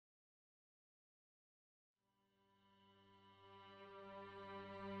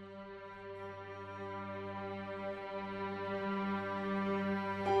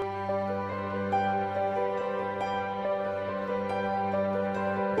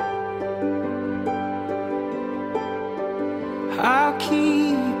I'll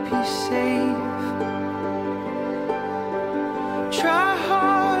keep you safe. Try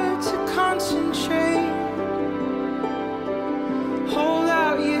hard to concentrate. Hold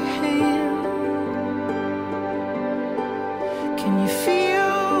out your hand. Can you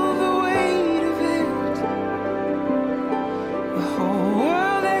feel the weight of it? The whole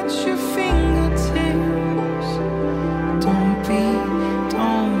world at your fingertips. Don't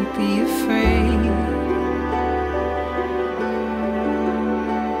be afraid.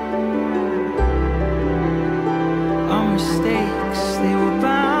 Our mistakes, they were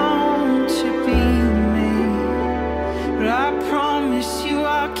bound to be made, but I promise you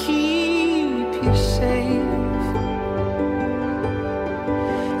I'll keep you safe.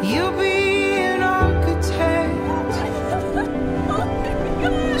 You'll be an architect,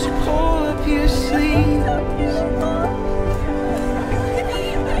 so pull up your sleeves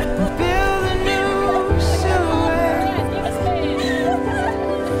and build a new silhouette.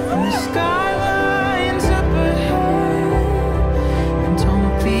 And the skylines up ahead. And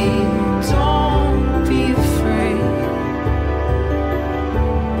don't be afraid.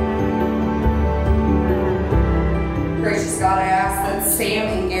 Gracious God, I ask that Sam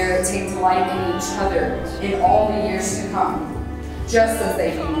and Garrett take delight in each other in all the years to come, just as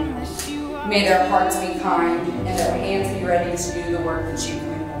they do. May their hearts be kind and their hands be ready to do the work that you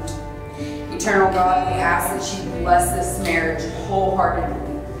command. Eternal God, we ask that you bless this marriage wholeheartedly.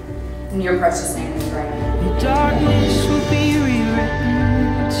 In your precious name we pray. Your darkness will be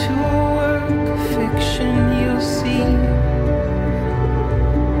rewritten to a work of fiction you'll see.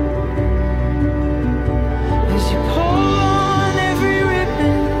 As you pull on every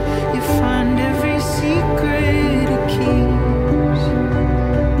ribbon, you find every secret it keeps.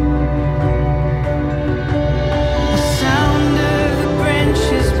 The sound of the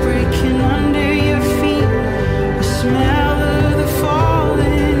branches breaking under your feet, the smell of the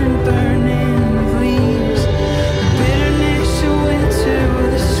falling and burning of leaves, the bitterness of winter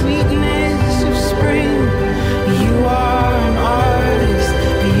with the sweetness of spring. You are an artist,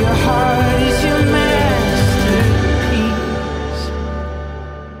 but your heart is your masterpiece,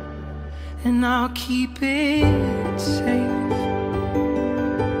 and I'll keep it safe.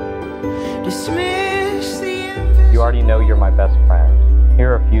 Dismiss the You already know you're my best friend.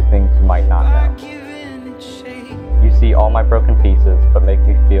 Here are a few things you might not know. giving it shape. You see all my broken pieces, but make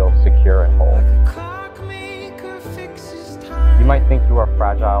me feel secure and whole. Like a clockmaker fixes time. You might think you are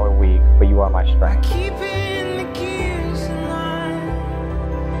fragile or weak, but you are my strength. Keeping the gears in line.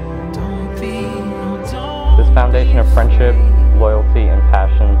 Don't This foundation of friendship, loyalty, and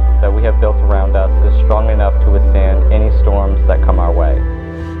passion that we have built around us is strong enough to withstand any storms that come our way.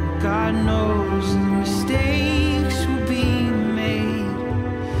 God knows the mistakes will be made,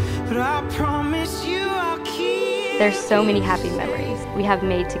 but I promise you I'll keep. There's so many happy memories we have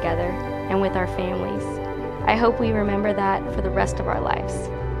made together and with our families. I hope we remember that for the rest of our lives.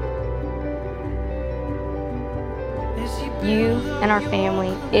 You and our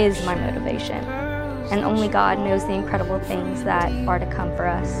family is my motivation, and only God knows the incredible things that are to come for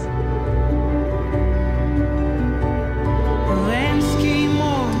us.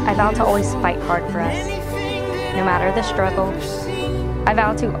 I vow to always fight hard for us, no matter the struggle. I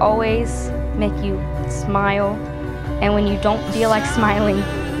vow to always make you smile, and when you don't feel like smiling,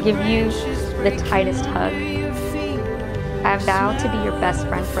 give you the tightest hug. I vow to be your best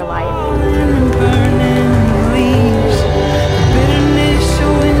friend for life.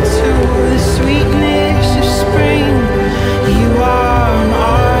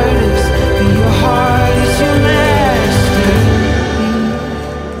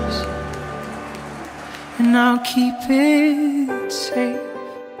 And I'll keep it safe.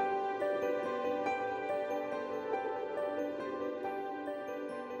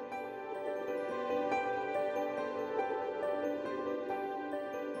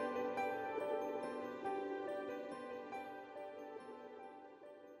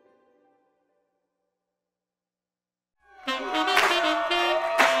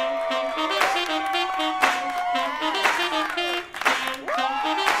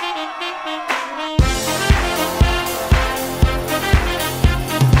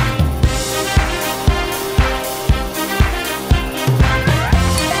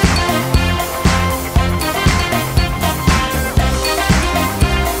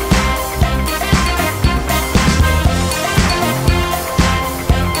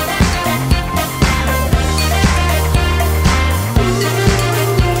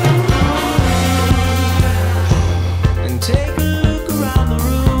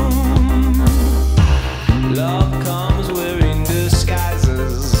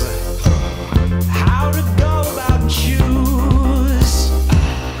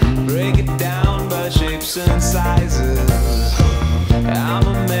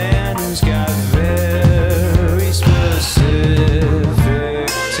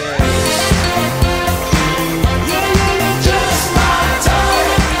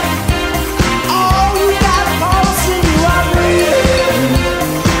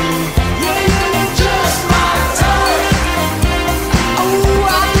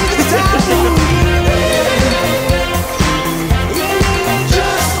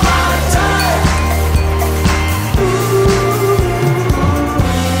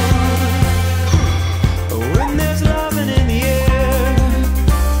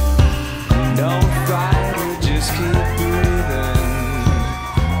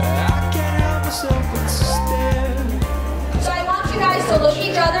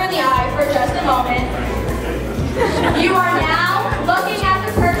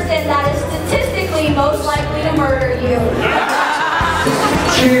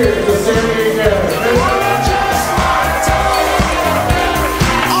 cheer.